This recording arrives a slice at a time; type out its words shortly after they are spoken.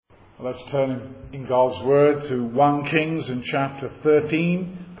Let's turn in God's Word to 1 Kings in chapter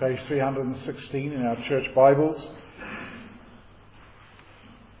 13, page 316 in our church Bibles.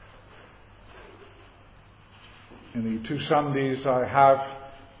 In the 2 Sundays I have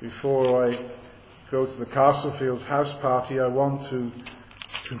before I go to the Castlefields house party, I want to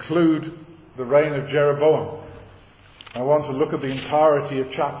conclude the reign of Jeroboam. I want to look at the entirety of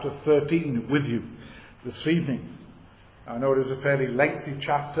chapter 13 with you this evening. I know it is a fairly lengthy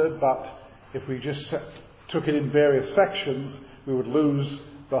chapter, but if we just took it in various sections, we would lose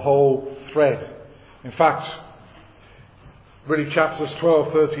the whole thread. In fact, really chapters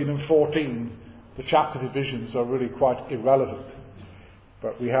 12, 13 and 14, the chapter divisions are really quite irrelevant.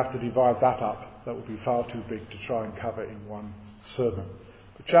 But we have to divide that up. That would be far too big to try and cover in one sermon.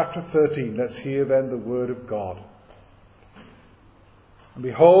 But chapter 13, let's hear then the word of God. And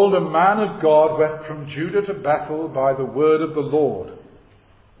behold, a man of God went from Judah to Bethel by the word of the Lord.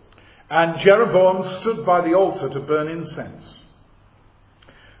 And Jeroboam stood by the altar to burn incense.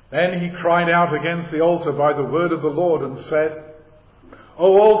 Then he cried out against the altar by the word of the Lord and said,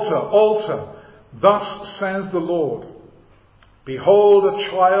 O altar, altar, thus says the Lord, behold, a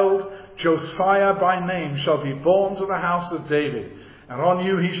child, Josiah by name, shall be born to the house of David, and on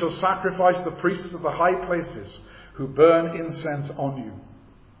you he shall sacrifice the priests of the high places, who burn incense on you.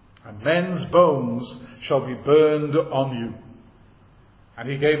 And men's bones shall be burned on you. And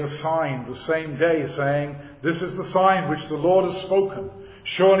he gave a sign the same day, saying, this is the sign which the Lord has spoken.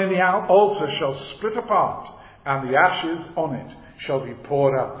 Surely the altar shall split apart, and the ashes on it shall be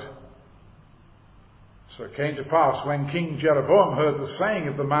poured out. So it came to pass, when King Jeroboam heard the saying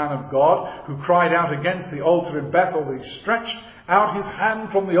of the man of God, who cried out against the altar in Bethel, that he stretched out his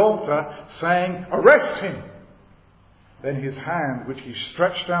hand from the altar, saying, arrest him. Then his hand, which he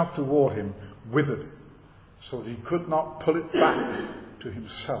stretched out toward him, withered, so that he could not pull it back to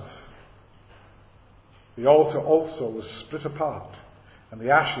himself. The altar also was split apart, and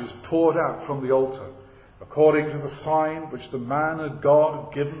the ashes poured out from the altar, according to the sign which the man of God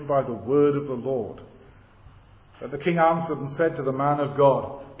had given by the word of the Lord. But the king answered and said to the man of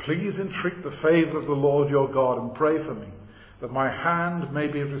God, please entreat the favour of the Lord your God, and pray for me, that my hand may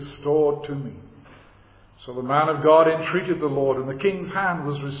be restored to me. So the man of God entreated the Lord, and the king's hand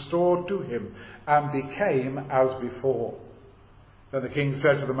was restored to him, and became as before. Then the king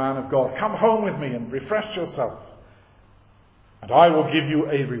said to the man of God, come home with me and refresh yourself, and I will give you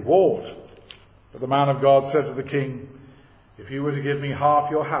a reward. But the man of God said to the king, if you were to give me half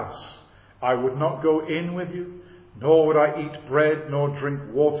your house, I would not go in with you, nor would I eat bread nor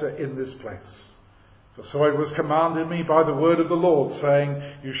drink water in this place. For so it was commanded me by the word of the Lord, saying,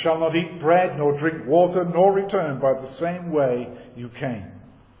 you shall not eat bread, nor drink water, nor return by the same way you came.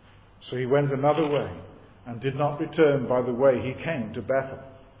 So he went another way, and did not return by the way he came to Bethel.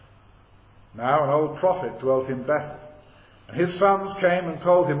 Now an old prophet dwelt in Bethel, and his sons came and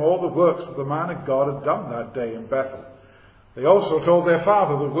told him all the works that the man of God had done that day in Bethel. They also told their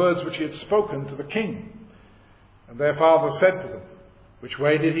father the words which he had spoken to the king. And their father said to them, which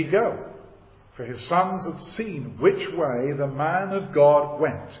way did he go? For his sons had seen which way the man of God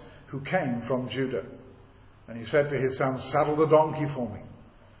went, who came from Judah. And he said to his sons, saddle the donkey for me.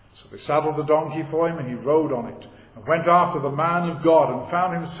 So they saddled the donkey for him, and he rode on it, and went after the man of God, and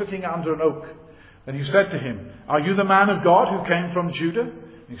found him sitting under an oak. Then he said to him, are you the man of God who came from Judah?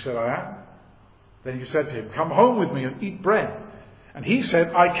 And he said, I am. Then he said to him, come home with me and eat bread. And he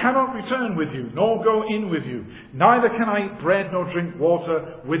said, I cannot return with you, nor go in with you. Neither can I eat bread nor drink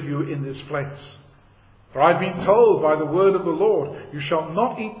water with you in this place. For I have been told by the word of the Lord, you shall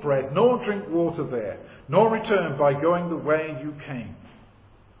not eat bread nor drink water there, nor return by going the way you came.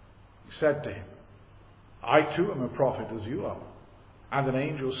 He said to him, I too am a prophet as you are. And an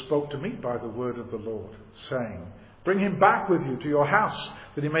angel spoke to me by the word of the Lord, saying, bring him back with you to your house,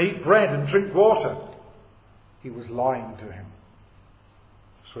 that he may eat bread and drink water. He was lying to him.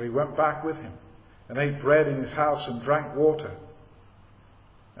 So he went back with him, and ate bread in his house and drank water.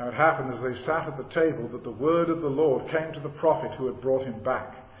 Now it happened as they sat at the table that the word of the Lord came to the prophet who had brought him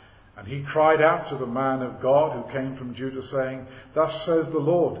back. And he cried out to the man of God who came from Judah, saying, thus says the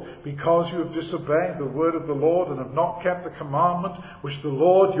Lord, because you have disobeyed the word of the Lord, and have not kept the commandment which the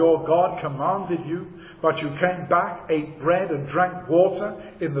Lord your God commanded you, but you came back, ate bread and drank water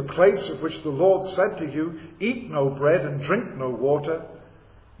in the place of which the Lord said to you, eat no bread and drink no water,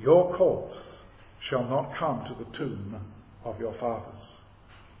 your corpse shall not come to the tomb of your fathers.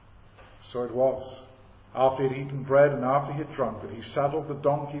 So it was, after he had eaten bread and after he had drunk, that he saddled the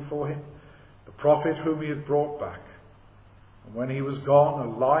donkey for him, the prophet whom he had brought back. And when he was gone,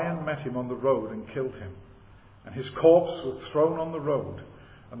 a lion met him on the road and killed him. And his corpse was thrown on the road,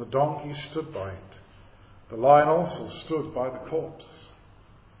 and the donkey stood by it. The lion also stood by the corpse.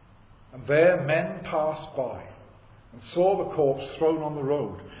 And there men passed by and saw the corpse thrown on the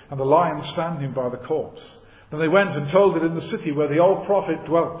road, and the lion standing by the corpse. Then they went and told it in the city where the old prophet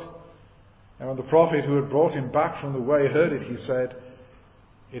dwelt. And when the prophet who had brought him back from the way heard it, he said,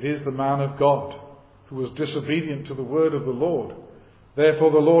 "It is the man of God, who was disobedient to the word of the Lord.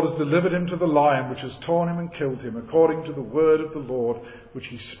 Therefore the Lord has delivered him to the lion, which has torn him and killed him, according to the word of the Lord, which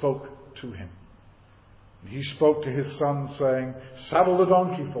he spoke to him." And he spoke to his son, saying, "Saddle the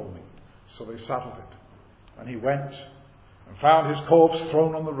donkey for me." So they saddled it. And he went and found his corpse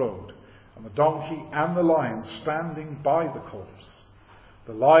thrown on the road, and the donkey and the lion standing by the corpse.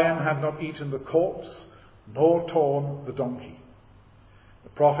 The lion had not eaten the corpse, nor torn the donkey. The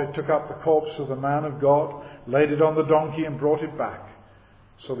prophet took up the corpse of the man of God, laid it on the donkey, and brought it back.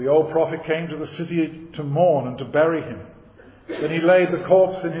 So the old prophet came to the city to mourn and to bury him. Then he laid the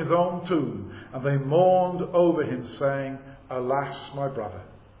corpse in his own tomb, and they mourned over him, saying, "Alas, my brother."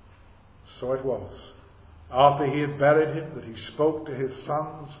 So it was, after he had buried him, that he spoke to his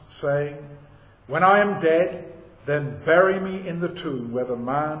sons, saying, "When I am dead, then bury me in the tomb where the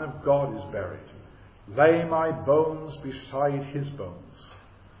man of God is buried. Lay my bones beside his bones."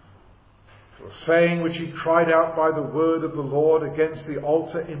 For a saying which he cried out by the word of the Lord against the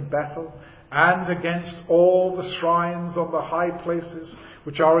altar in Bethel, and against all the shrines on the high places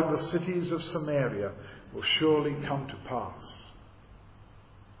which are in the cities of Samaria, will surely come to pass.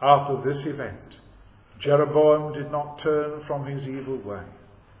 After this event, Jeroboam did not turn from his evil way,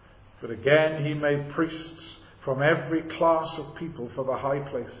 but again he made priests from every class of people for the high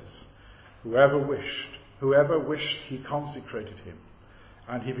places. Whoever wished, he consecrated him,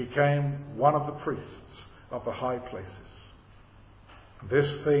 and he became one of the priests of the high places.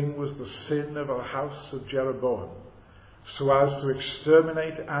 This thing was the sin of the house of Jeroboam, so as to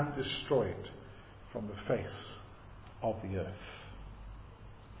exterminate and destroy it from the face of the earth.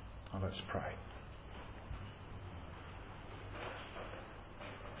 Now let's pray.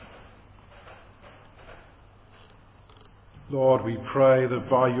 Lord, we pray that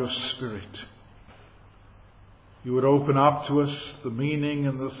by your Spirit you would open up to us the meaning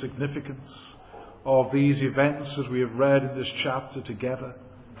and the significance of these events as we have read in this chapter together.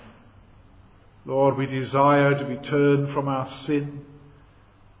 Lord, we desire to be turned from our sin.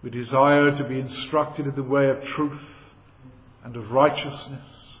 We desire to be instructed in the way of truth and of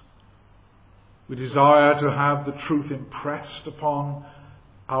righteousness. We desire to have the truth impressed upon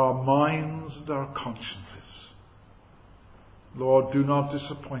our minds and our consciences. Lord, do not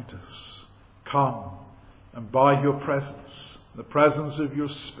disappoint us. Come, and by your presence, the presence of your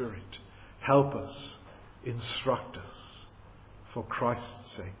Spirit, help us, instruct us, for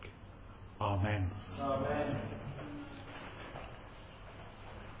Christ's sake. Amen. Amen.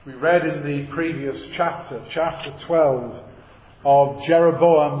 We read in the previous chapter, chapter 12, of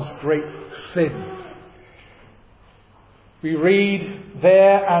Jeroboam's great sin. We read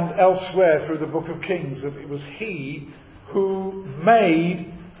there and elsewhere through the book of Kings that it was he who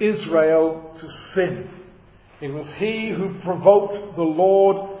made Israel to sin. It was he who provoked the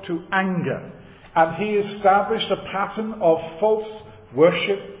Lord to anger, and he established a pattern of false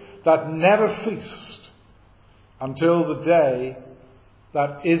worship that never ceased until the day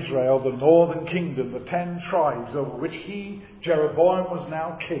that Israel, the northern kingdom, the 10 tribes over which he, Jeroboam, was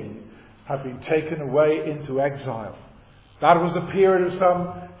now king, had been taken away into exile. That was a period of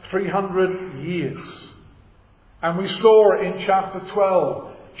some 300 years. And we saw in chapter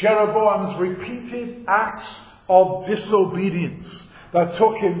 12 Jeroboam's repeated acts of disobedience that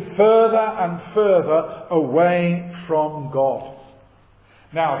took him further and further away from God.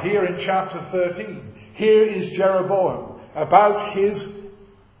 Now here in chapter 13, here is Jeroboam about his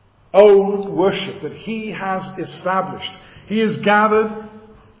own worship that he has established. He has gathered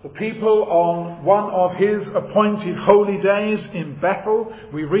the people on one of his appointed holy days in Bethel.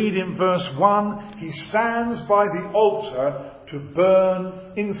 We read in verse 1, he stands by the altar to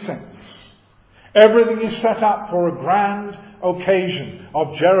burn incense. Everything is set up for a grand occasion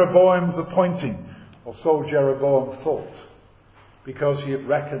of Jeroboam's appointing, or so Jeroboam thought, because he had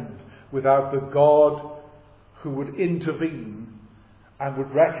reckoned without the God who would intervene, and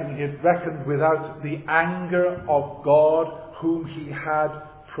he had reckoned without the anger of God whom he had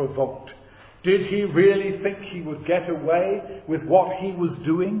provoked. Did he really think he would get away with what he was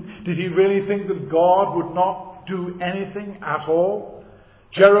doing? Did he really think that God would not do anything at all?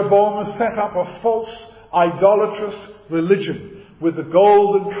 Jeroboam has set up a false, idolatrous religion with the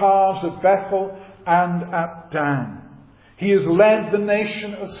golden calves at Bethel and at Dan. He has led the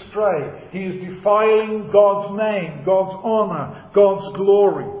nation astray. He is defiling God's name, God's honour, God's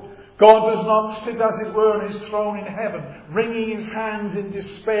glory. God does not sit, as it were, on his throne in heaven, wringing his hands in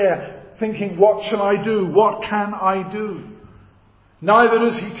despair, thinking, what shall I do? What can I do? Neither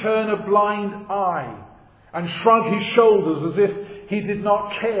does he turn a blind eye and shrug his shoulders as if he did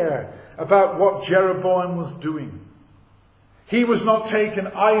not care about what Jeroboam was doing. He was not taken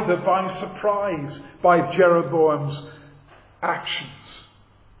either by surprise by Jeroboam's actions.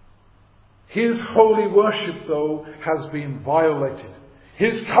 His holy worship, though, has been violated.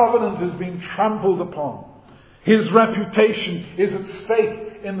 His covenant has been trampled upon. His reputation is at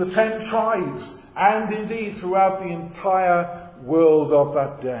stake in the 10 tribes and indeed throughout the entire world of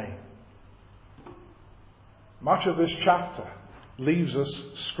that day. Much of this chapter leaves us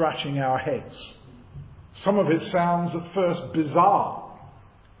scratching our heads. Some of it sounds at first bizarre.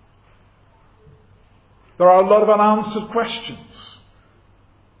 There are a lot of unanswered questions,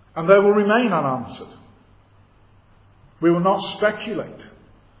 and they will remain unanswered. We will not speculate,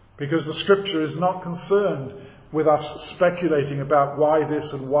 because the Scripture is not concerned with us speculating about why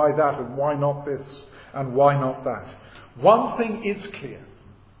this and why that and why not this and why not that. One thing is clear.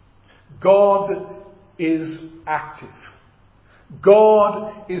 God is active.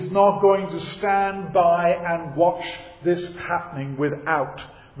 God is not going to stand by and watch this happening without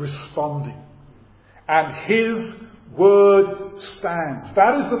responding. And his word stands.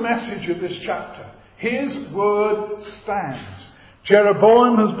 That is the message of this chapter. His word stands.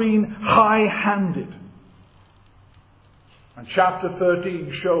 Jeroboam has been high-handed. And chapter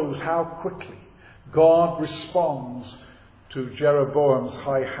 13 shows how quickly God responds to Jeroboam's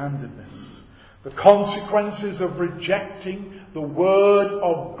high-handedness. The consequences of rejecting the word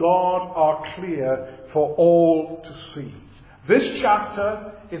of God are clear for all to see. This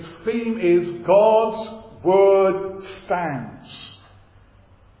chapter, its theme is God's word stands.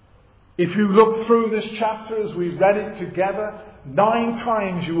 If you look through this chapter as we read it together, 9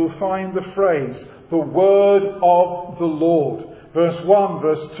 times you will find the phrase, the word of the Lord. Verse 1,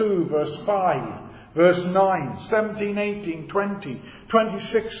 verse 2, verse 5, verse 9, 17, 18, 20,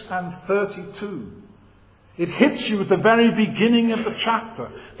 26 and 32. It hits you at the very beginning of the chapter.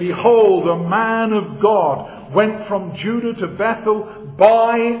 Behold, a man of God went from Judah to Bethel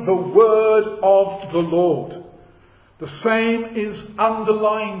by the word of the Lord. The same is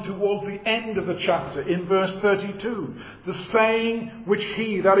underlined towards the end of the chapter in verse 32. The saying which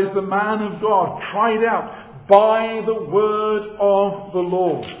he, that is the man of God, cried out by the word of the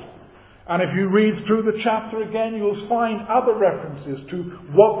Lord. And if you read through the chapter again, you'll find other references to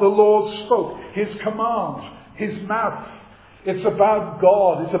what the Lord spoke. His command, his mouth. It's about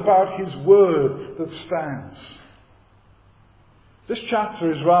God. It's about his word that stands. This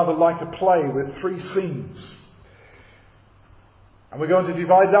chapter is rather like a play with 3 scenes. And we're going to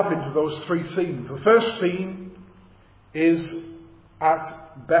divide up into those 3 scenes. The first scene is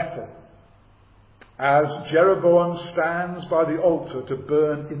at Bethel, as Jeroboam stands by the altar to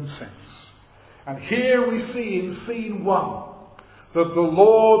burn incense. And here we see in scene 1 that the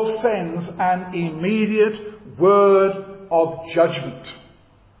Lord sends an immediate word of judgment.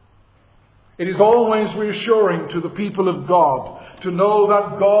 It is always reassuring to the people of God to know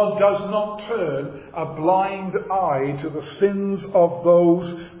that God does not turn a blind eye to the sins of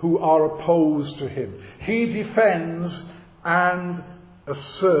those who are opposed to him. He defends and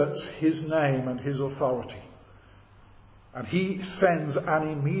asserts his name and his authority. And he sends an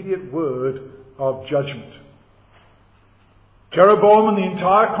immediate word of judgment. Jeroboam and the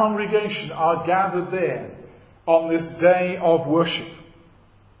entire congregation are gathered there on this day of worship.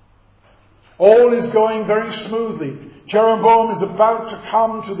 All is going very smoothly. Jeroboam is about to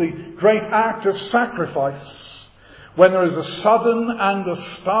come to the great act of sacrifice when there is a sudden and a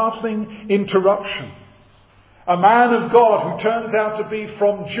startling interruption. A man of God who turns out to be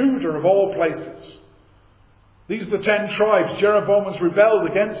from Judah of all places. These are the 10 tribes. Jeroboam has rebelled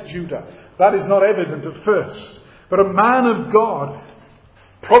against Judah. That is not evident at first. But a man of God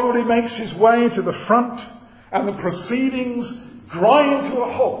probably makes his way to the front, and the proceedings grind to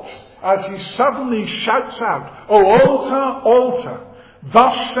a halt as he suddenly shouts out, "O altar, altar,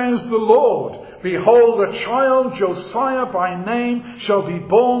 thus says the Lord, behold, a child, Josiah by name, shall be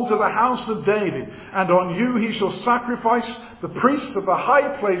born to the house of David, and on you he shall sacrifice the priests of the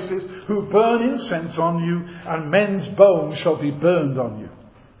high places who burn incense on you, and men's bones shall be burned on you."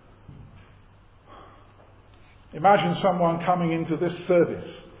 Imagine someone coming into this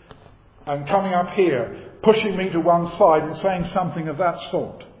service and coming up here, pushing me to one side and saying something of that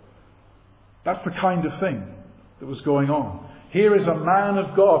sort. That's the kind of thing that was going on. Here is a man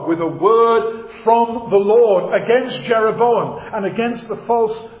of God with a word from the Lord against Jeroboam and against the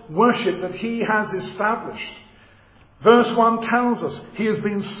false worship that he has established. Verse 1 tells us he has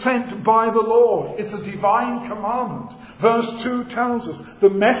been sent by the Lord. It's a divine commandment. Verse 2 tells us the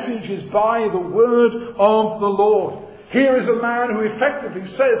message is by the word of the Lord. Here is a man who effectively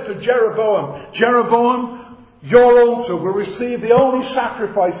says to Jeroboam, Jeroboam, your altar will receive the only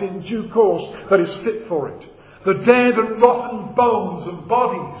sacrifice in due course that is fit for it. The dead and rotten bones and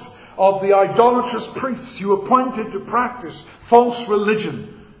bodies of the idolatrous priests you appointed to practice false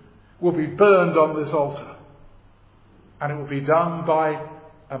religion will be burned on this altar. And it will be done by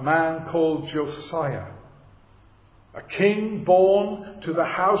a man called Josiah, a king born to the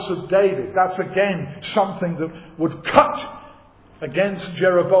house of David. That's again something that would cut against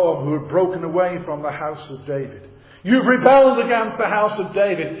Jeroboam, who had broken away from the house of David. You've rebelled against the house of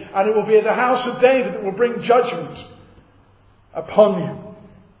David, and it will be the house of David that will bring judgment upon you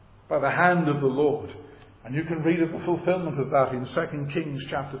by the hand of the Lord. And you can read of the fulfillment of that in 2 Kings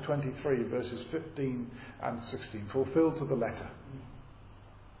chapter 23, verses 15 and 16, fulfilled to the letter.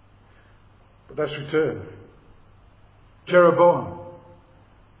 But let's return. Jeroboam,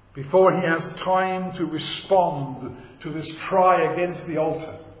 before he has time to respond to this cry against the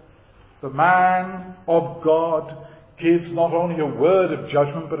altar, the man of God gives not only a word of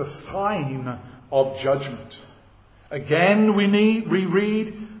judgment, but a sign of judgment. Again, we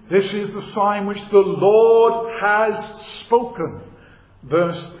read, this is the sign which the Lord has spoken.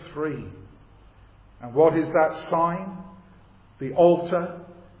 Verse 3. And what is that sign? The altar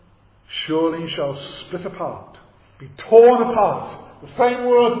surely shall split apart, be torn apart. The same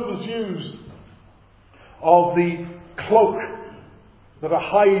word that was used of the cloak that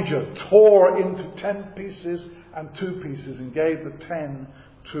Ahijah tore into 10 pieces and 2 pieces and gave the 10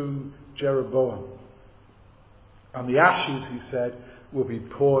 to Jeroboam. And the ashes, he said, will be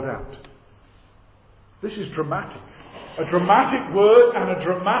poured out. This is dramatic. A dramatic word and a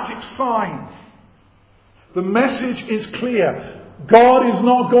dramatic sign. The message is clear. God is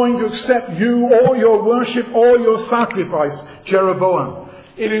not going to accept you or your worship or your sacrifice, Jeroboam.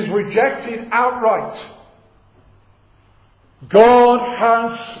 It is rejected outright. God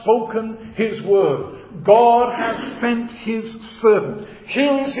has spoken his word. God has sent his servant.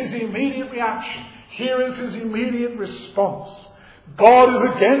 Here is his immediate reaction. Here is his immediate response. God is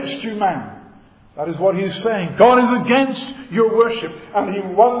against you, man. That is what he is saying. God is against your worship, and he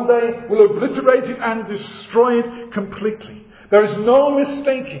one day will obliterate it and destroy it completely. There is no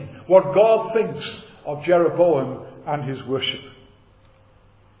mistaking what God thinks of Jeroboam and his worship.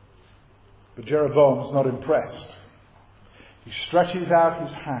 But Jeroboam is not impressed. He stretches out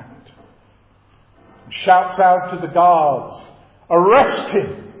his hand and shouts out to the guards, "Arrest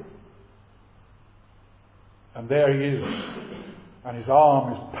him!" And there he is. And his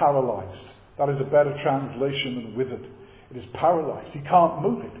arm is paralyzed. That is a better translation than withered. It is paralyzed. He can't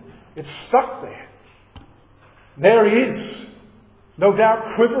move it. It's stuck there. There he is. No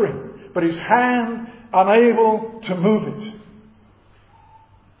doubt quivering, but his hand unable to move it.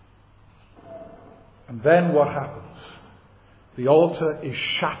 And then what happens? The altar is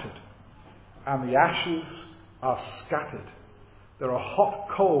shattered and the ashes are scattered. There are hot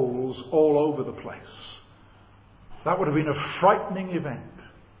coals all over the place. That would have been a frightening event.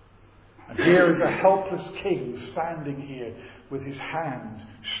 And here is a helpless king standing here with his hand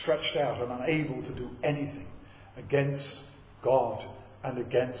stretched out and unable to do anything against God and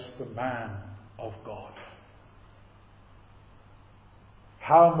against the man of God.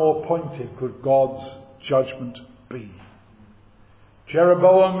 How more pointed could God's judgment be?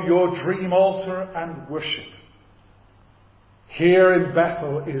 Jeroboam, your dream altar and worship here in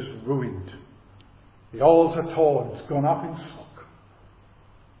Bethel is ruined. The altar torn, it's gone up in smoke.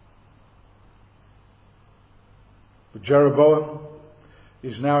 But Jeroboam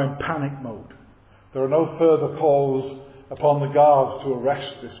is now in panic mode. There are no further calls upon the guards to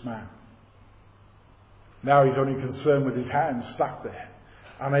arrest this man. Now he's only concerned with his hand stuck there,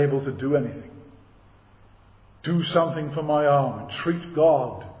 unable to do anything. Do something for my arm. Entreat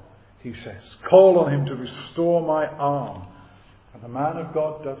God, he says. Call on him to restore my arm. And the man of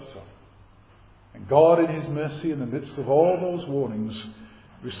God does so. And God, in his mercy, in the midst of all those warnings,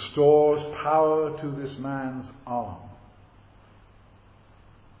 restores power to this man's arm.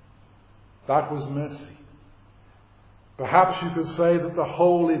 That was mercy. Perhaps you could say that the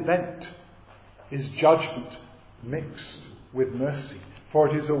whole event is judgment mixed with mercy, for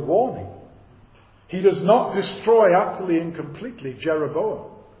it is a warning. He does not destroy utterly and completely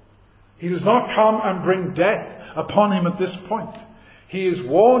Jeroboam. He does not come and bring death upon him at this point. He is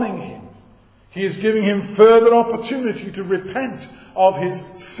warning him. He is giving him further opportunity to repent of his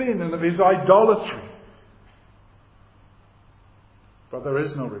sin and of his idolatry. But there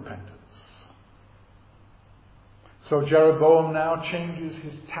is no repentance. So Jeroboam now changes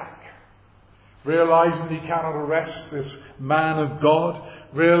his tack. Realizing he cannot arrest this man of God,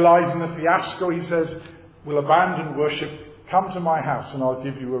 realizing the fiasco, he says, "We'll abandon worship, come to my house and I'll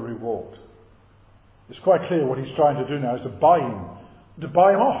give you a reward." It's quite clear what he's trying to do now is to buy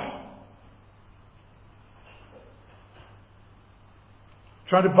him off.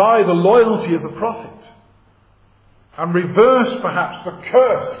 Trying to buy the loyalty of the prophet and reverse perhaps the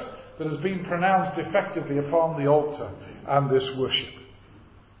curse that has been pronounced effectively upon the altar and this worship.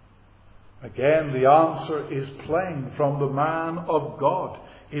 Again, the answer is plain from the man of God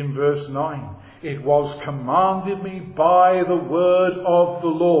in verse 9. "It was commanded me by the word of the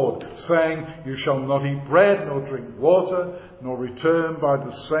Lord, saying, you shall not eat bread nor drink water, nor return by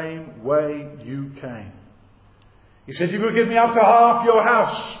the same way you came." He said, "You will give me up to half your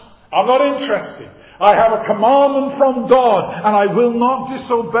house. I'm not interested. I have a commandment from God and I will not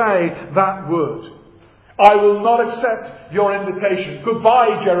disobey that word. I will not accept your invitation.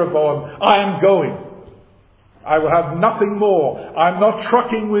 Goodbye, Jeroboam. I am going. I will have nothing more. I'm not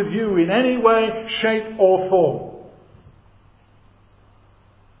trucking with you in any way, shape or form."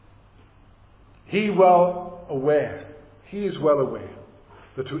 He is well aware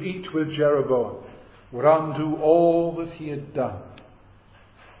that to eat with Jeroboam would undo all that he had done.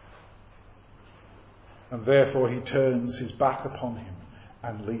 And therefore he turns his back upon him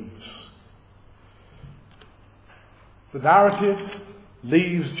and leaves. The narrative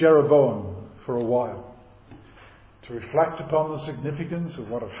leaves Jeroboam for a while to reflect upon the significance of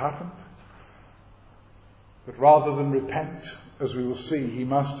what had happened. But rather than repent, as we will see, he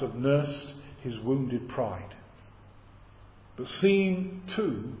must have nursed his wounded pride. But scene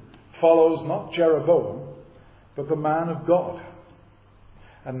 2 follows not Jeroboam, but the man of God.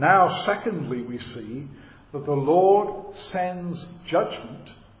 And now, secondly, we see that the Lord sends judgment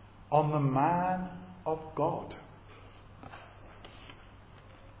on the man of God.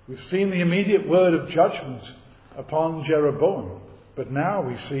 We've seen the immediate word of judgment upon Jeroboam, but now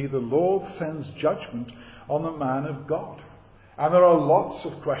we see the Lord sends judgment on the man of God. And there are lots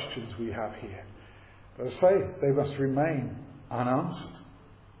of questions we have here. But I say, they must remain unanswered.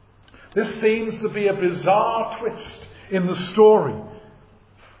 This seems to be a bizarre twist in the story.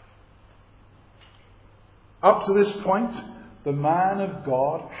 Up to this point, the man of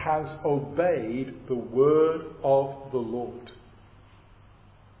God has obeyed the word of the Lord.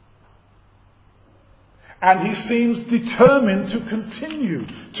 And he seems determined to continue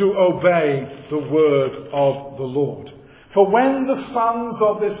to obey the word of the Lord. For when the sons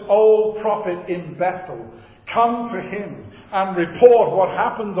of this old prophet in Bethel come to him and report what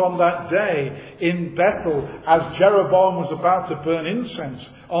happened on that day in Bethel as Jeroboam was about to burn incense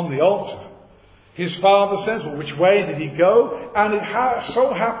on the altar, his father says, "Well, which way did he go?" And it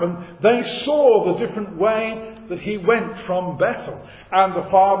so happened they saw the different way that he went from Bethel. And the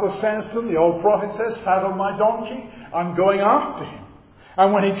father says to them, the old prophet says, "Saddle my donkey, I'm going after him."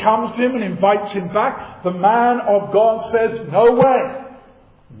 And when he comes to him and invites him back, the man of God says, "No way.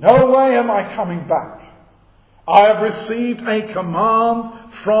 No way am I coming back. I have received a command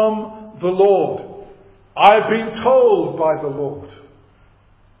from the Lord. I have been told by the Lord.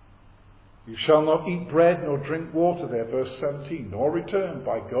 You shall not eat bread nor drink water," there, verse 17, "nor return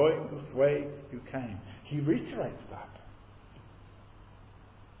by going the way you came." He reiterates that.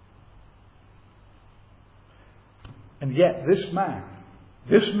 And yet this man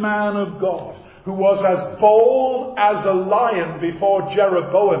of God, who was as bold as a lion before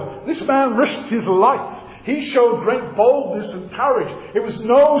Jeroboam, this man risked his life. He showed great boldness and courage. It was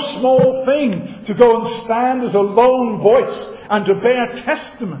no small thing to go and stand as a lone voice and to bear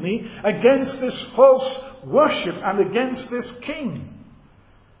testimony against this false worship and against this king.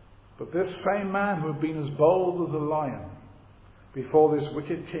 But this same man who had been as bold as a lion before this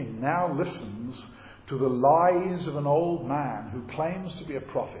wicked king now listens to the lies of an old man who claims to be a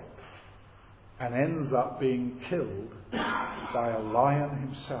prophet and ends up being killed by a lion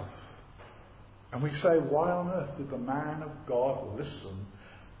himself. And we say, why on earth did the man of God listen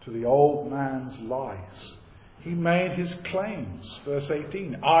to the old man's lies? He made his claims. Verse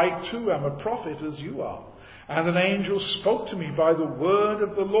 18, "I too am a prophet as you are. And an angel spoke to me by the word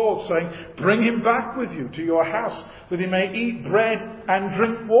of the Lord, saying, bring him back with you to your house, that he may eat bread and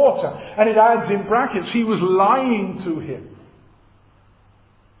drink water." And it adds in brackets, he was lying to him.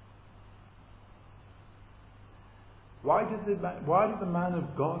 Why did the man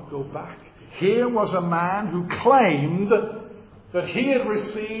of God go back? Here was a man who claimed that he had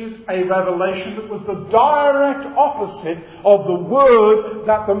received a revelation that was the direct opposite of the word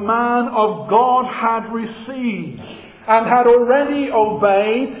that the man of God had received and had already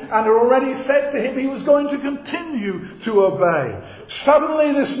obeyed and had already said to him he was going to continue to obey.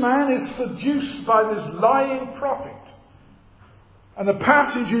 Suddenly this man is seduced by this lying prophet. And the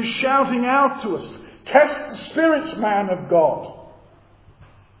passage is shouting out to us, test the spirits, man of God.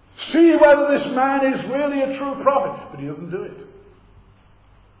 See whether this man is really a true prophet. But he doesn't do it.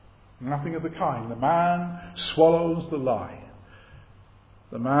 Nothing of the kind. The man swallows the lie.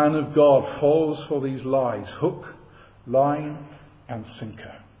 The man of God falls for these lies, hook, line and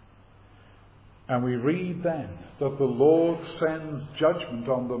sinker. And we read then that the Lord sends judgment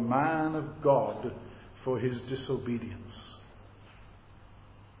on the man of God for his disobedience.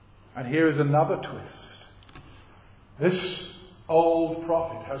 And here is another twist. This old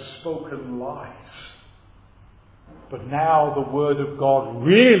prophet has spoken lies. But now the word of God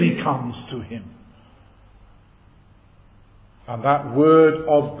really comes to him. And that word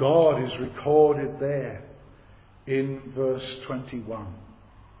of God is recorded there in verse 21.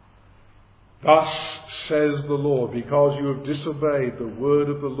 Thus says the Lord, because you have disobeyed the word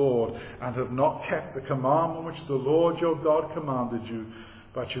of the Lord and have not kept the commandment which the Lord your God commanded you,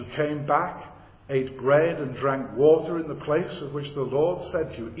 but you came back, ate bread and drank water in the place of which the Lord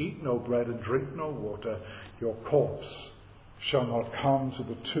said to you, eat no bread and drink no water, your corpse shall not come to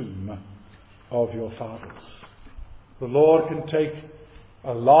the tomb of your fathers. The Lord can take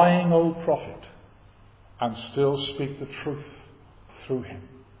a lying old prophet and still speak the truth through him.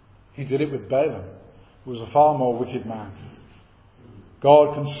 He did it with Balaam, who was a far more wicked man.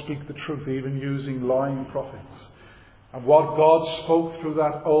 God can speak the truth even using lying prophets. And what God spoke through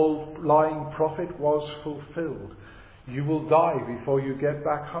that old lying prophet was fulfilled. You will die before you get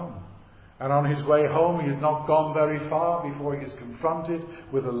back home. And on his way home, he had not gone very far before he is confronted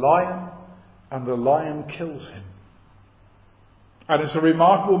with a lion, and the lion kills him. And it's a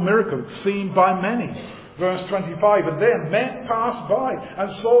remarkable miracle. It's seen by many. Verse 25, and then men passed by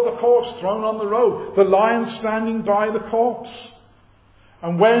and saw the corpse thrown on the road, the lion standing by the corpse.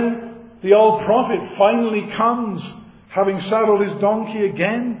 And when the old prophet finally comes, having saddled his donkey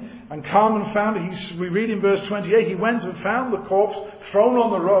again, and come and found it, we read in verse 28, he went and found the corpse thrown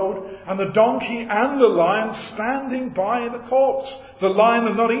on the road, and the donkey and the lion standing by the corpse. The lion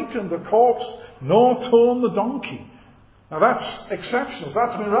had not eaten the corpse, nor torn the donkey. Now that's exceptional,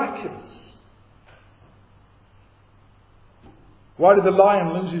 that's miraculous. Why did the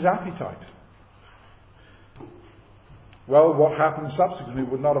lion lose his appetite? Well, what happened subsequently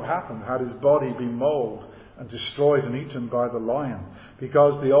would not have happened had his body been mauled and destroyed and eaten by the lion.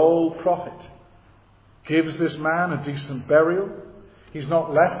 Because the old prophet gives this man a decent burial. He's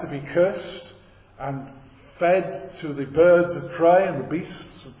not left to be cursed and fed to the birds of prey and the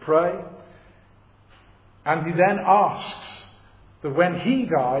beasts of prey. And he then asks that when he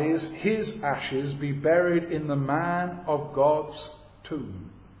dies, his ashes be buried in the man of God's tomb,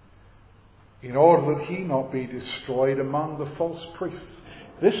 in order that he not be destroyed among the false priests.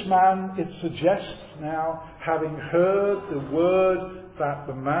 This man, it suggests now, having heard the word that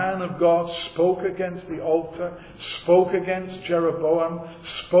the man of God spoke against the altar, spoke against Jeroboam,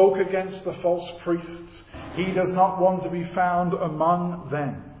 spoke against the false priests, he does not want to be found among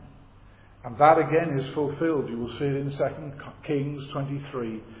them. And that again is fulfilled. You will see it in 2 Kings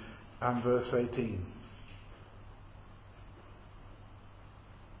 23 and verse 18.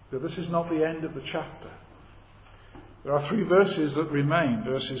 But this is not the end of the chapter. There are 3 verses that remain,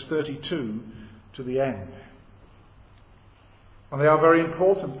 verses 32 to the end. And they are very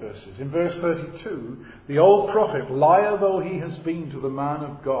important verses. In verse 32, the old prophet, liar though he has been to the man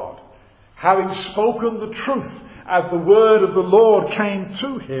of God, having spoken the truth as the word of the Lord came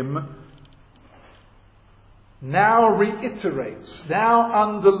to him, now reiterates, now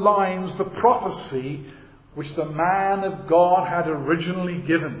underlines the prophecy which the man of God had originally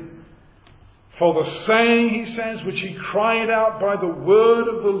given. For the saying, he says, which he cried out by the word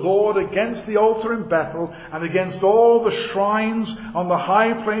of the Lord against the altar in Bethel and against all the shrines on the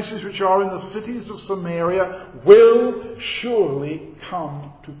high places which are in the cities of Samaria, will surely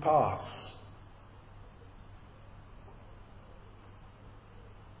come to pass.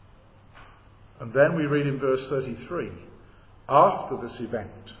 And then we read in verse 33, after this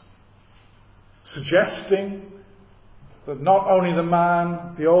event, suggesting that not only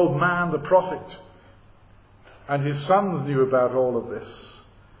the old man, the prophet, and his sons knew about all of this,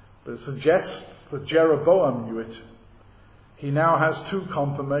 but it suggests that Jeroboam knew it. He now has 2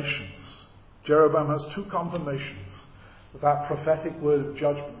 confirmations. Jeroboam has 2 confirmations that that prophetic word of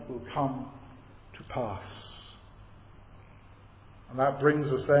judgment will come to pass. And that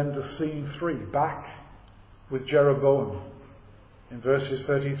brings us then to scene 3, back with Jeroboam in verses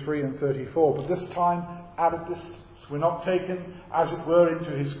 33 and 34. But this time at a distance. We're not taken, as it were,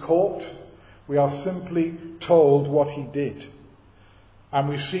 into his court. We are simply told what he did. And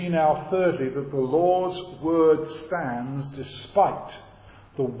we see now, thirdly, that the Lord's word stands despite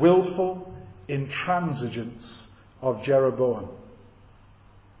the willful intransigence of Jeroboam.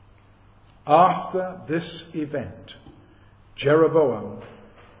 After this event, Jeroboam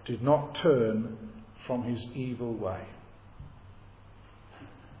did not turn from his evil way.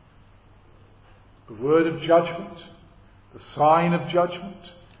 The word of judgment, the sign of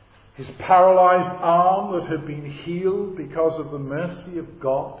judgment, his paralyzed arm that had been healed because of the mercy of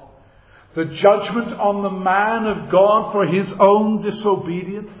God, the judgment on the man of God for his own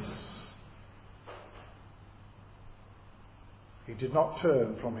disobedience. He did not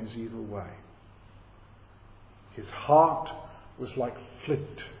turn from his evil way. His heart was like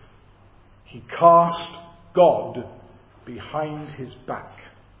flint. He cast God behind his back.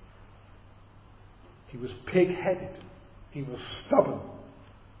 He was pig-headed. He was stubborn.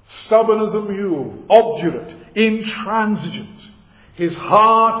 Stubborn as a mule, obdurate, intransigent. His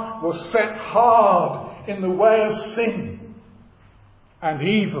heart was set hard in the way of sin and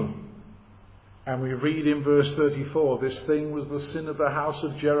evil. And we read in verse 34, this thing was the sin of the house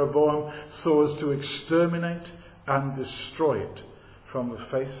of Jeroboam, so as to exterminate and destroy it from the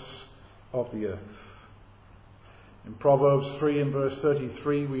face of the earth. In Proverbs 3 and verse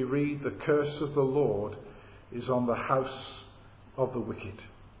 33 we read, the curse of the Lord is on the house of the wicked,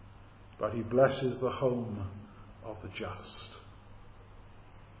 but he blesses the home of the just.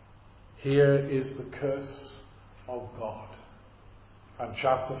 Here is the curse of God. And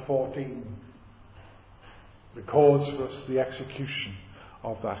chapter 14 records for us the execution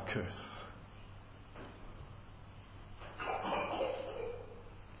of that curse.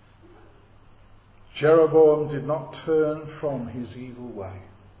 Jeroboam did not turn from his evil way.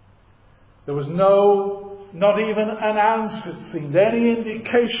 There was not even an ounce, it seemed, any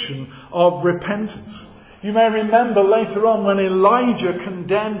indication of repentance. You may remember later on when Elijah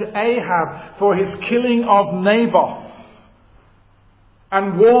condemned Ahab for his killing of Naboth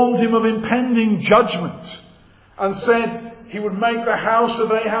and warned him of impending judgment and said he would make the house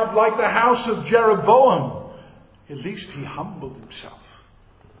of Ahab like the house of Jeroboam. At least he humbled himself.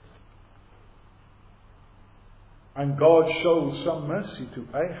 And God showed some mercy to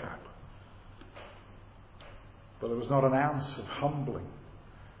Ahab. But there was not an ounce of humbling,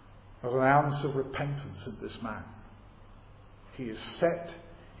 not an ounce of repentance in this man. He is set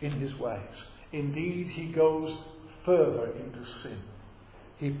in his ways. Indeed, he goes further into sin.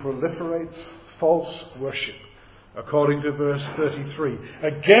 He proliferates false worship, according to verse 33.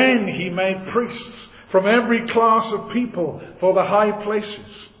 Again, he made priests from every class of people for the high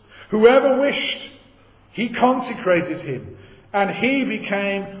places. Whoever wished, he consecrated him, and he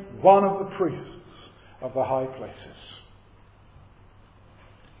became one of the priests of the high places.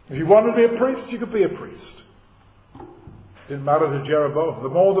 If you wanted to be a priest, you could be a priest. Didn't matter to Jeroboam. The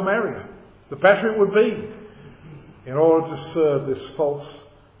more the merrier. The better it would be in order to serve this false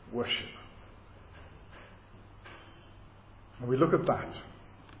worship. And we look at that.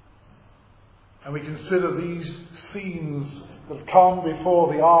 And we consider these scenes that come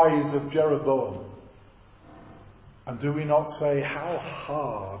before the eyes of Jeroboam. And do we not say, how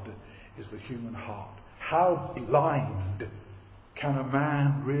hard is the human heart? How blind can a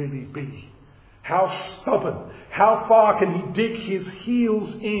man really be? How stubborn? How far can he dig his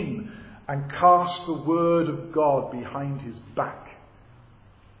heels in and cast the word of God behind his back?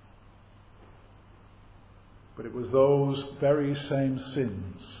 But it was those very same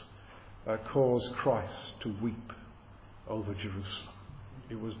sins that caused Christ to weep over Jerusalem.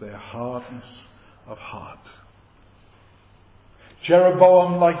 It was their hardness of heart.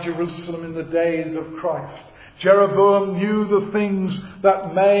 Jeroboam, like Jerusalem in the days of Christ, Jeroboam knew the things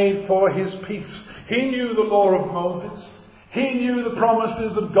that made for his peace. He knew the law of Moses. He knew the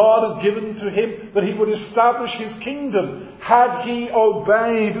promises that God had given to him, that he would establish his kingdom had he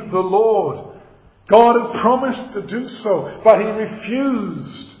obeyed the Lord. God had promised to do so, but he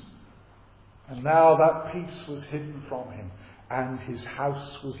refused. And now that peace was hidden from him, and his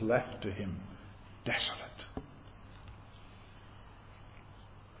house was left to him desolate.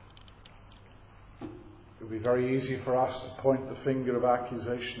 It would be very easy for us to point the finger of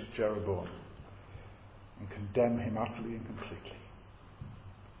accusation at Jeroboam and condemn him utterly and completely.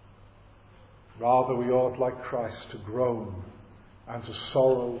 Rather, we ought, like Christ, to groan and to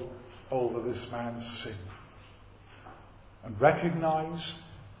sorrow over this man's sin and recognize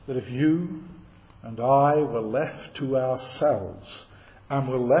that if you and I were left to ourselves, and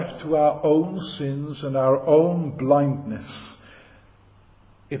were left to our own sins and our own blindness,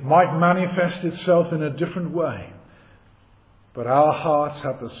 it might manifest itself in a different way. But our hearts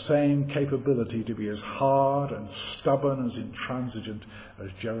have the same capability to be as hard and stubborn, as intransigent as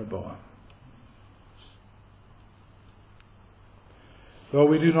Jeroboam. Though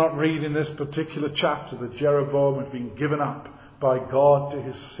we do not read in this particular chapter that Jeroboam had been given up by God to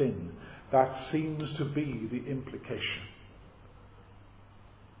his sin, that seems to be the implication.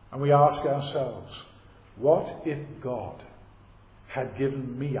 And we ask ourselves, what if God had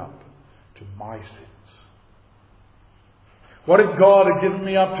given me up to my sins? What if God had given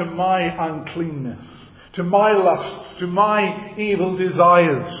me up to my uncleanness, to my lusts, to my evil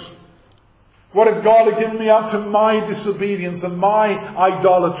desires? What if God had given me up to my disobedience and my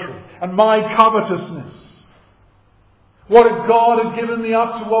idolatry and my covetousness? What if God had given me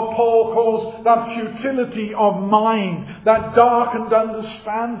up to what Paul calls that futility of mind, that darkened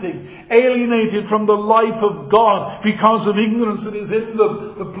understanding, alienated from the life of God because of ignorance that is in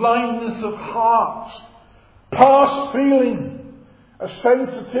them, the blindness of heart, past feeling, a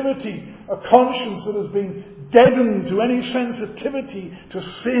sensitivity, a conscience that has been deadened to any sensitivity to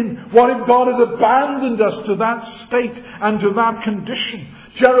sin? What if God had abandoned us to that state and to that condition?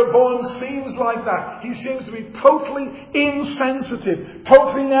 Jeroboam seems like that. He seems to be totally insensitive,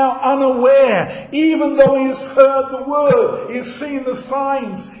 totally now unaware, even though he has heard the word, he has seen the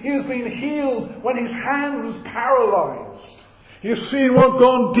signs, he has been healed when his hand was paralyzed. He has seen what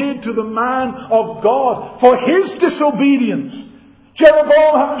God did to the man of God for his disobedience.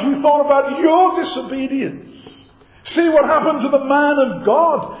 Jeroboam, haven't you thought about your disobedience? See what happened to the man of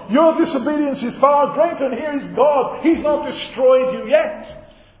God. Your disobedience is far greater, and here is God. He's not destroyed you yet.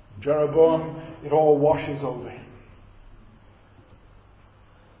 Jeroboam, it all washes over him.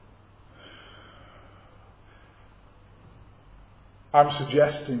 I'm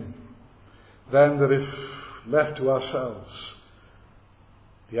suggesting then that if left to ourselves,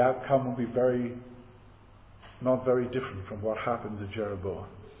 the outcome will be not very different from what happened to Jeroboam.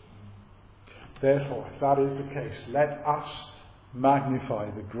 Therefore, if that is the case, let us magnify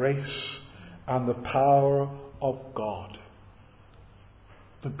the grace and the power of God.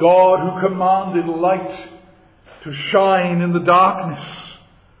 The God who commanded light to shine in the darkness,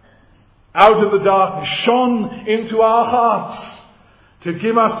 out of the darkness, shone into our hearts to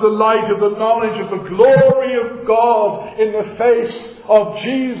give us the light of the knowledge of the glory of God in the face of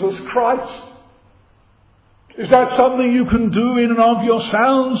Jesus Christ. Is that something you can do in and of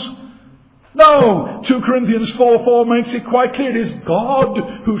yourselves? No. 2 Corinthians 4:4 makes it quite clear. It is God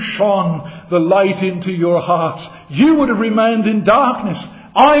who shone the light into your hearts. You would have remained in darkness.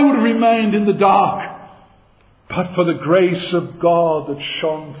 I would have remained in the dark. But for the grace of God that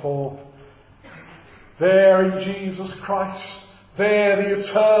shone forth. There in Jesus Christ. There the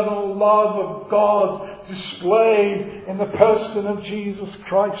eternal love of God displayed in the person of Jesus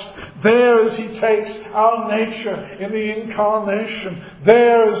Christ. There as he takes our nature in the incarnation.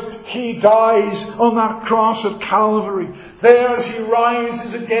 There as he dies on that cross at Calvary. There as he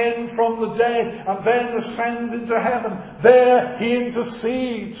rises again from the dead and then ascends into heaven. There he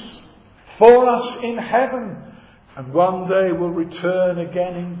intercedes for us in heaven. And one day will return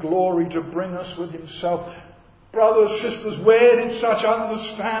again in glory to bring us with himself. Brothers, sisters, where did such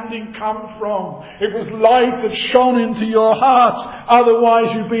understanding come from? It was light that shone into your hearts.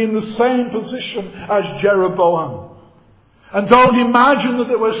 Otherwise you'd be in the same position as Jeroboam. And don't imagine that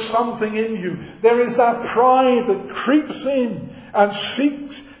there was something in you. There is that pride that creeps in and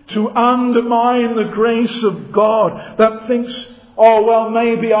seeks to undermine the grace of God. That thinks, oh well,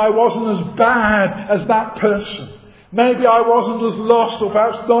 maybe I wasn't as bad as that person. Maybe I wasn't as lost or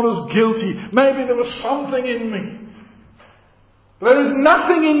perhaps not as guilty. Maybe there was something in me. There is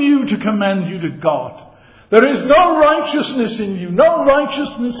nothing in you to commend you to God. There is no righteousness in you, no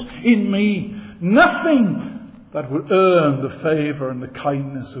righteousness in me. Nothing that would earn the favour and the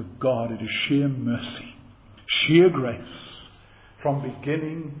kindness of God. It is sheer mercy, sheer grace from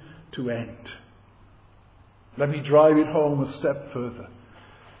beginning to end. Let me drive it home a step further.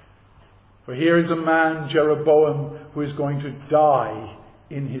 For here is a man, Jeroboam, who is going to die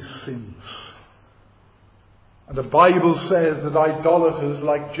in his sins. And the Bible says that idolaters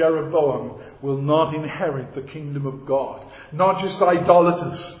like Jeroboam will not inherit the kingdom of God. Not just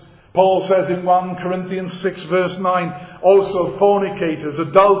idolaters. Paul says in 1 Corinthians 6 verse 9, also fornicators,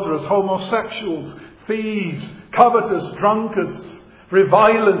 adulterers, homosexuals, thieves, covetous, drunkards,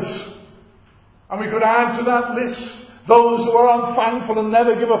 revilers. And we could add to that list those who are unthankful and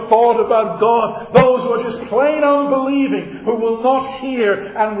never give a thought about God, those who are just plain unbelieving, who will not hear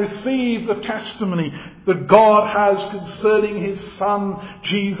and receive the testimony that God has concerning His Son,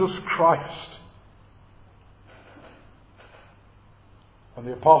 Jesus Christ. And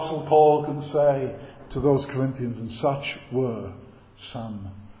the Apostle Paul can say to those Corinthians, and such were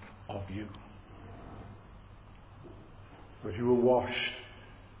some of you. But you were washed,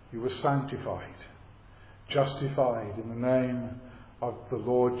 you were sanctified, justified in the name of the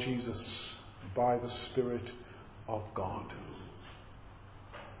Lord Jesus by the Spirit of God.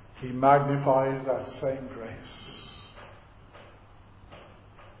 He magnifies that same grace.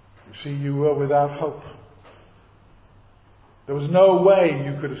 You see, you were without hope. There was no way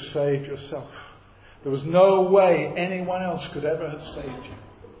you could have saved yourself. There was no way anyone else could ever have saved you.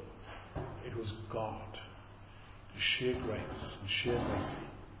 It was God. Sheer grace and sheer mercy.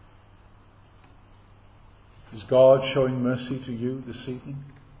 Is God showing mercy to you this evening?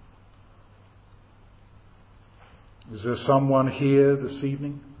 Is there someone here this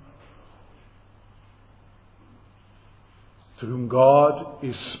evening to whom God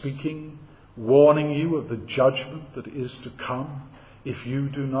is speaking, warning you of the judgment that is to come if you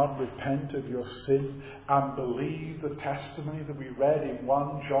do not repent of your sin and believe the testimony that we read in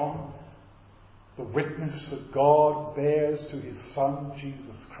 1 John, the witness that God bears to His Son,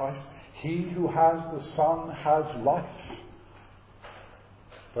 Jesus Christ? He who has the Son has life.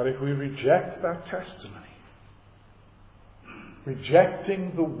 But if we reject that testimony,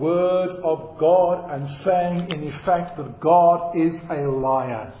 rejecting the Word of God and saying in effect that God is a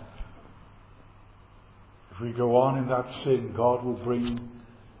liar, if we go on in that sin, God will bring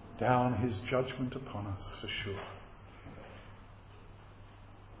down His judgment upon us for sure.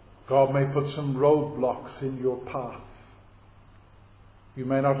 God may put some roadblocks in your path. You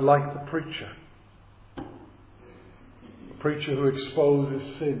may not like the preacher who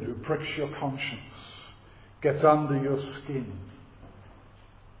exposes sin, who pricks your conscience, gets under your skin.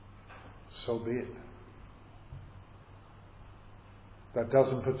 So be it. That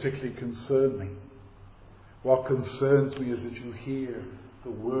doesn't particularly concern me. What concerns me is that you hear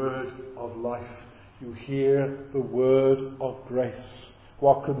the word of life. You hear the word of grace.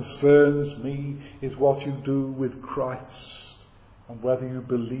 What concerns me is what you do with Christ and whether you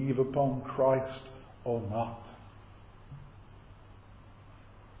believe upon Christ or not.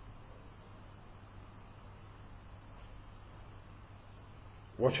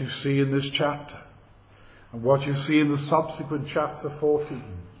 What you see in this chapter and what you see in the subsequent chapter 14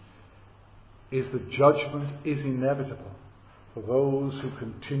 is that judgment is inevitable for those who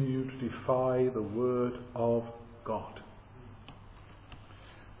continue to defy the word of God.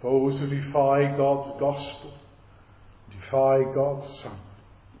 Those who defy God's gospel, defy God's Son,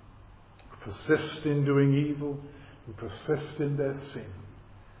 who persist in doing evil, who persist in their sin.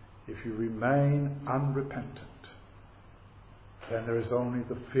 If you remain unrepentant, then there is only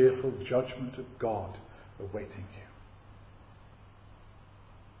the fearful judgment of God awaiting you.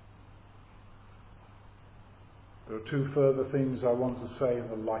 There are two further things I want to say in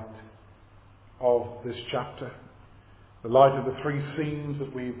the light of this chapter, the light of the three scenes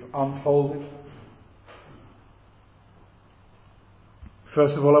that we've unfolded.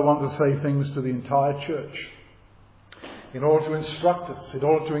 First of all, I want to say things to the entire church in order to instruct us, in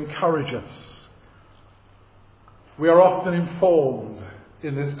order to encourage us. We are often informed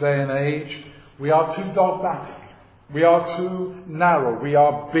in this day and age. We are too dogmatic. We are too narrow. We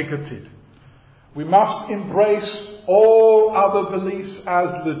are bigoted. We must embrace all other beliefs as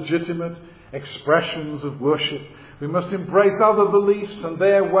legitimate expressions of worship. We must embrace other beliefs and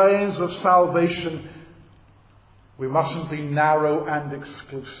their ways of salvation. We mustn't be narrow and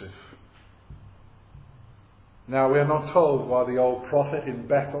exclusive. Now, we are not told why the old prophet in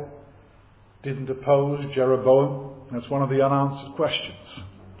Bethel didn't oppose Jeroboam. That's one of the unanswered questions.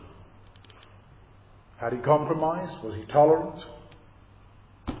 Had he compromised? Was he tolerant?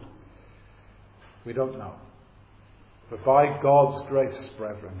 We don't know. But by God's grace,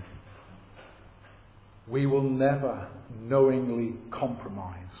 brethren, we will never knowingly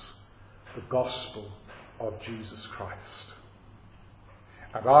compromise the gospel of Jesus Christ.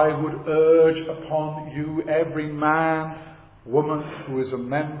 And I would urge upon you, every man, woman who is a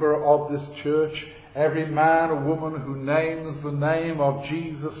member of this church, every man or woman who names the name of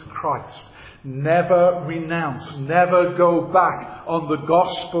Jesus Christ, never renounce, never go back on the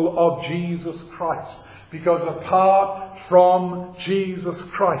gospel of Jesus Christ. Because apart from Jesus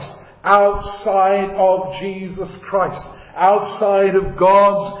Christ, outside of Jesus Christ, outside of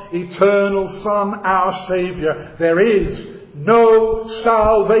God's eternal Son, our Saviour, there is no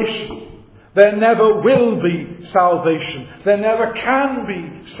salvation. There never will be salvation. There never can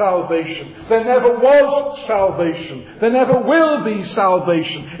be salvation. There never was salvation. There never will be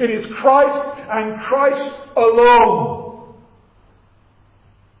salvation. It is Christ and Christ alone.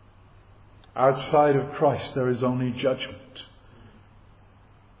 Outside of Christ there is only judgment.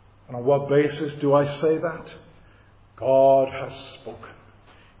 And on what basis do I say that? God has spoken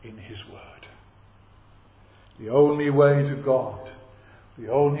in His Word. The only way to God, the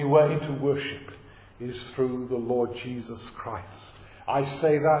only way to worship is through the Lord Jesus Christ. I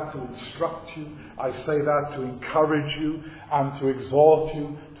say that to instruct you, I say that to encourage you and to exhort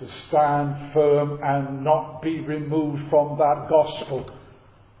you to stand firm and not be removed from that gospel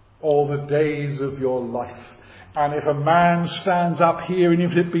all the days of your life. And if a man stands up here, and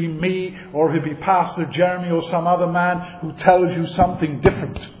if it be me, or if it be Pastor Jeremy or some other man who tells you something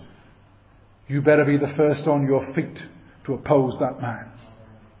different, you better be the first on your feet to oppose that man.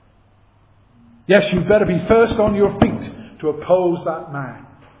 Yes, you better be first on your feet to oppose that man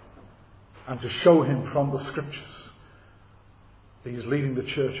and to show him from the Scriptures that he's leading the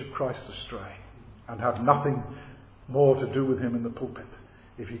Church of Christ astray, and have nothing more to do with him in the pulpit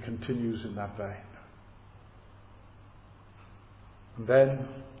if he continues in that vein. And then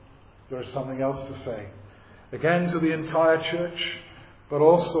there is something else to say. Again to the entire church, but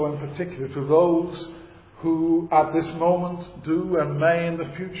also in particular to those who at this moment do and may in the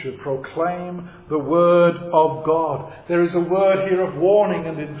future proclaim the Word of God. There is a word here of warning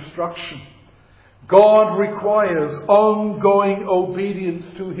and instruction. God requires ongoing obedience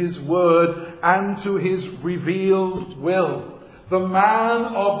to His Word and to His revealed will. The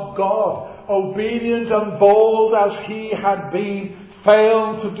man of God, obedient and bold as he had been,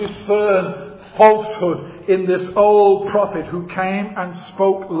 failed to discern falsehood in this old prophet who came and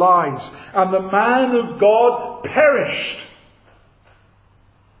spoke lies. And the man of God perished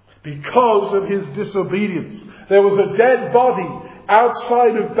because of his disobedience. There was a dead body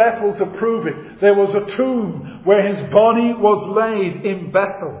outside of Bethel to prove it. There was a tomb where his body was laid in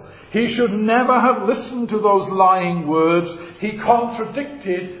Bethel. He should never have listened to those lying words. He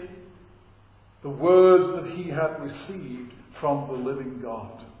contradicted the words that he had received from the living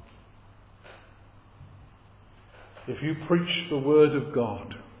God. If you preach the Word of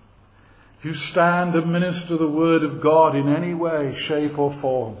God, if you stand and minister the Word of God in any way, shape or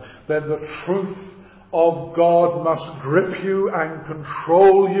form, then the truth of God must grip you and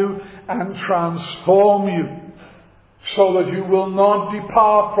control you and transform you, so that you will not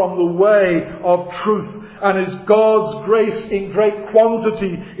depart from the way of truth. And as God's grace in great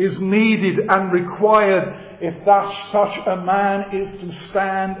quantity is needed and required, if that such a man is to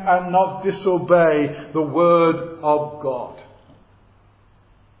stand and not disobey the Word of God.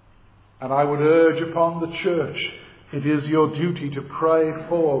 And I would urge upon the church, it is your duty to pray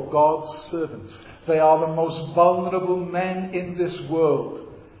for God's servants. They are the most vulnerable men in this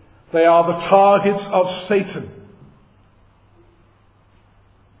world. They are the targets of Satan.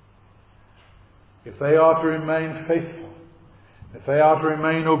 If they are to remain faithful, if they are to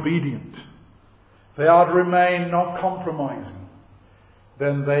remain obedient, if they are to remain not compromising,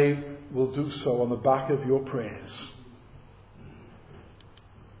 then they will do so on the back of your prayers.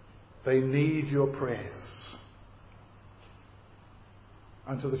 They need your prayers.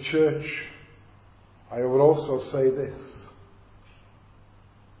 And to the church, I would also say this.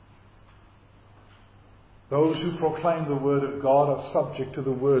 Those who proclaim the Word of God are subject to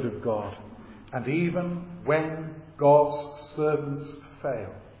the Word of God. And even when God's servants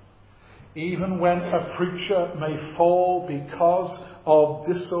fail, even when a preacher may fall because of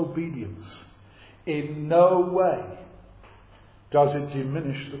disobedience, in no way does it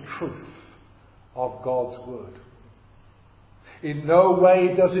diminish the truth of God's Word. In no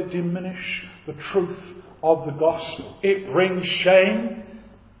way does it diminish the truth of the gospel. It brings shame,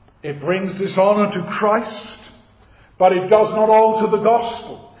 it brings dishonour to Christ, but it does not alter the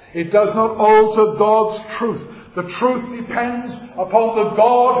gospel. It does not alter God's truth. The truth depends upon the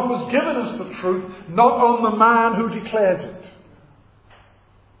God who has given us the truth, not on the man who declares it.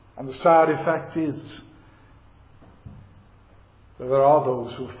 And the sad effect is that there are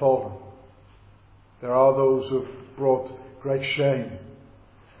those who have fallen. There are those who have brought great shame.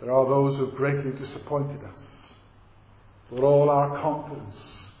 There are those who have greatly disappointed us. But all our confidence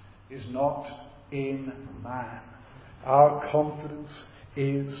is not in man. Our confidence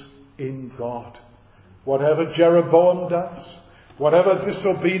is in God. Whatever Jeroboam does, whatever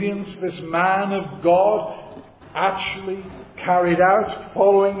disobedience this man of God actually carried out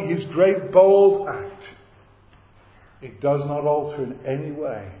following his great bold act, it does not alter in any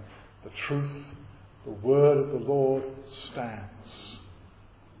way the truth. The word of the Lord stands.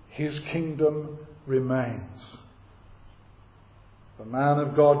 His kingdom remains. The man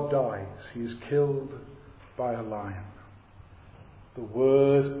of God dies. He is killed by a lion. The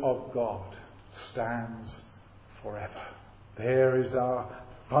word of God stands forever. There is our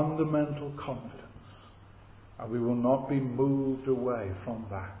fundamental confidence, and we will not be moved away from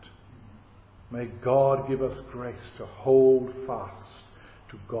that. May God give us grace to hold fast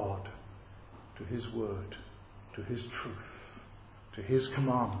to God, to His word, to His truth, to His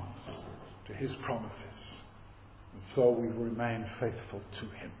commandments, to His promises. And so we will remain faithful to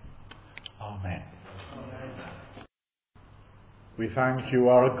Him. Amen. Amen. We thank you,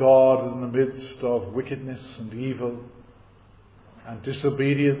 our God, in the midst of wickedness and evil and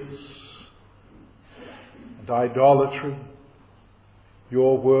disobedience and idolatry.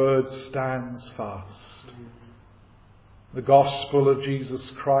 Your word stands fast. The gospel of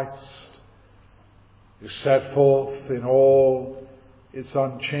Jesus Christ is set forth in all its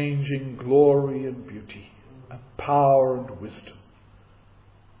unchanging glory and beauty and power and wisdom.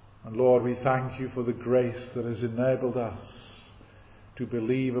 And Lord, we thank you for the grace that has enabled us to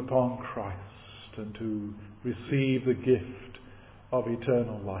believe upon Christ and to receive the gift of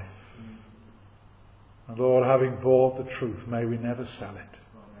eternal life. And Lord, having bought the truth, may we never sell it.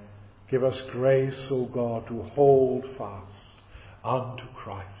 Give us grace, O God, to hold fast unto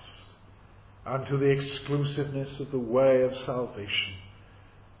Christ and to the exclusiveness of the way of salvation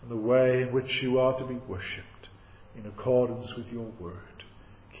and the way in which you are to be worshipped in accordance with your word.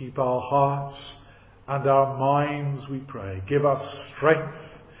 Keep our hearts and our minds, we pray. Give us strength,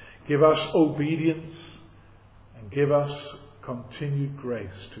 give us obedience, and give us continued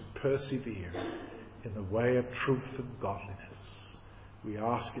grace to persevere in the way of truth and godliness. We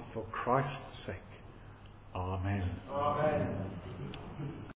ask it for Christ's sake. Amen. Amen.